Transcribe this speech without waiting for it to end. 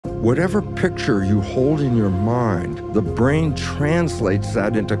Whatever picture you hold in your mind, the brain translates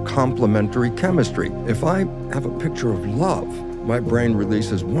that into complementary chemistry. If I have a picture of love, my brain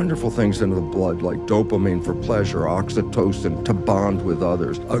releases wonderful things into the blood, like dopamine for pleasure, oxytocin to bond with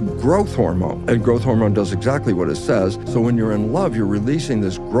others, a growth hormone. And growth hormone does exactly what it says. So when you're in love, you're releasing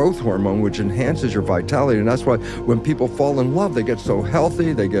this growth hormone, which enhances your vitality. And that's why when people fall in love, they get so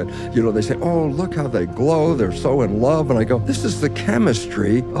healthy. They get, they say, oh, look how they glow. They're so in love. And I go, this is the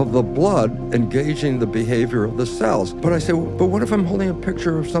chemistry of the blood engaging the behavior of the cells. But I say, well, but what if I'm holding a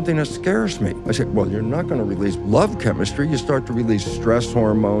picture of something that scares me? I say, well, you're not going to release love chemistry. You start to release stress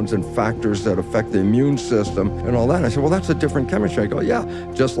hormones and factors that affect the immune system and all that. And I said, well, that's a different chemistry. I go, yeah,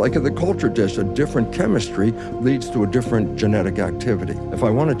 just like in the culture dish, a different chemistry leads to a different genetic activity. If I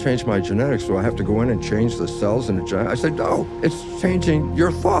want to change my genetics, do I have to go in and change the cells in the genetic? I said, no, it's changing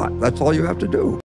your thought. That's all you have to do.